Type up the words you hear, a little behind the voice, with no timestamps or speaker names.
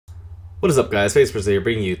What is up, guys? FaZe PryZee here,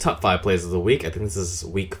 bringing you top 5 plays of the week. I think this is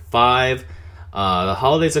week 5. The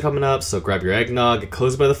holidays are coming up, so grab your eggnog, get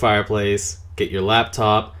cozy by the fireplace, get your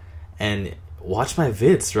laptop, and watch my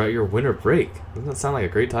vids throughout your winter break. Doesn't that sound like a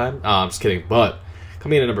great time? I'm just kidding. But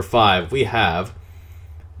coming in at number 5, we have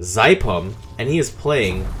ZiePum, and he is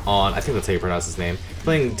playing on, I think that's how you pronounce his name,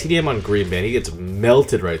 playing TDM on Green Band. He gets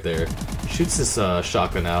melted right there. Shoots his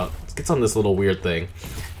shotgun out, gets on this little weird thing.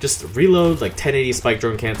 Just reload, like 1080 spike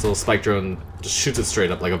drone cancel, spike drone just shoots it straight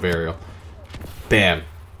up like a varial. Bam.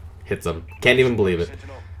 Hits him. Can't even believe it.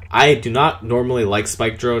 I do not normally like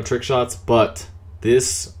spike drone trick shots, but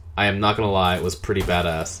this, I am not gonna lie, was pretty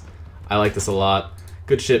badass. I like this a lot.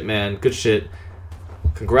 Good shit, man. Good shit.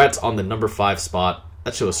 Congrats on the number 5 spot.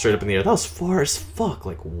 That shit was straight up in the air. That was far as fuck.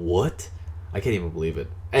 Like, what? I can't even believe it.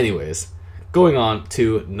 Anyways, going on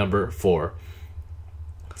to number 4.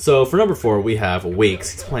 So for number 4, we have Waakes.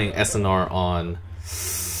 He's playing SNR on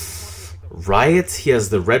Riot. He has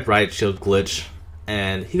the red Riot shield glitch,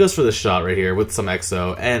 and he goes for this shot right here with some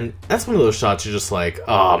exo. And that's one of those shots you're just like,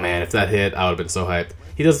 oh man, if that hit, I would have been so hyped.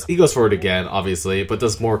 He goes for it again, obviously, but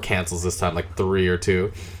does more cancels this time, like 3 or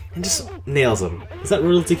 2, and just nails him. Is that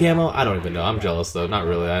royalty camo? I don't even know. I'm jealous though. Not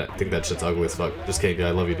really. I think that shit's ugly as fuck. Just kidding, dude.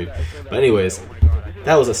 I love you, dude. But anyways,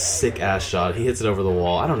 that was a sick ass shot. He hits it over the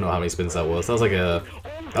wall. I don't know how many spins that was.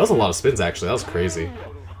 That was a lot of spins, actually. That was crazy.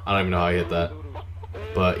 I don't even know how he hit that.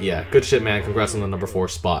 But yeah, good shit, man. Congrats on the number 4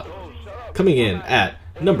 spot. Coming in at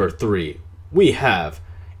number 3, we have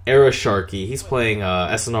Sharky. He's playing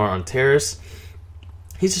SNR on Terrace.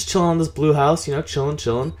 He's just chilling on this blue house, you know,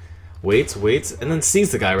 chilling. Waits, and then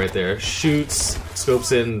sees the guy right there. Shoots,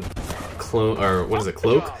 scopes in, cloak,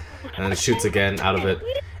 and then shoots again out of it.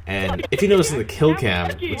 And if you notice in the kill cam,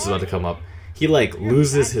 which is about to come up, he like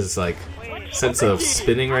loses his like sense of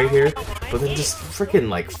spinning right here, but then just freaking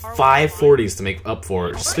like 540s to make up for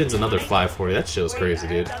it. Just spins another 540. That shit was crazy,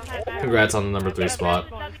 dude. Congrats on the number 3 spot.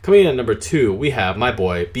 Coming in at number 2, we have my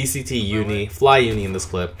boy BCT Uni, Fly Uni in this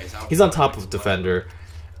clip. He's on top of Defender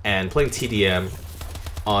and playing TDM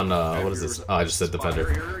on what is this? Oh, I just said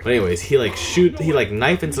Defender. But anyways, he like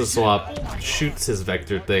knife into swap, shoots his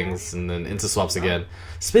vector things, and then into swaps again.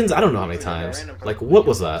 Spins I don't know how many times. Like, what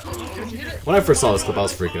was that? When I first saw this clip, I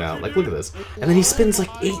was freaking out. Like, look at this. And then he spins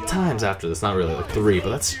like 8 times after this. Not really, like 3,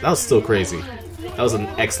 but that was still crazy. That was an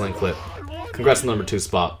excellent clip. Congrats on the number 2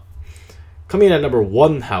 spot. Coming in at number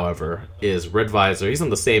 1, however, is Red Vizorr. He's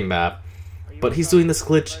on the same map, but he's doing this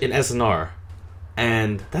glitch in SNR,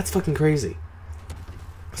 and that's fucking crazy.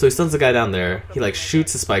 So he stuns the guy down there. He like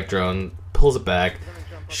shoots his spike drone, pulls it back,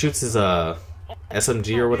 shoots his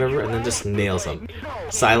SMG or whatever, and then just nails him.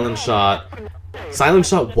 Silent shot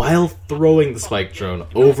while throwing the spike drone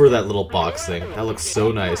over that little box thing. That looks so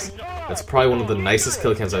nice. That's probably one of the nicest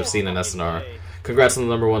kill cams I've seen in SNR. Congrats on the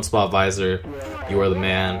number 1 spot, Vizorr. You are the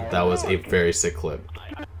man. That was a very sick clip.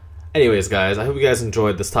 Anyways, guys, I hope you guys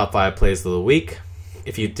enjoyed this top 5 plays of the week.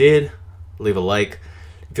 If you did, leave a like.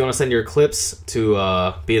 If you want to send your clips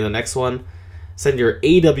to be in the next one, send your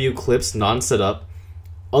AW clips, non-setup,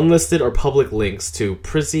 unlisted or public links to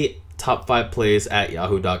PryZee top 5 plays at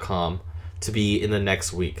yahoo.com to be in the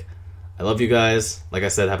next week. I love you guys. Like I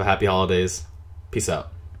said, have a happy holidays. Peace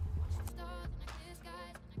out.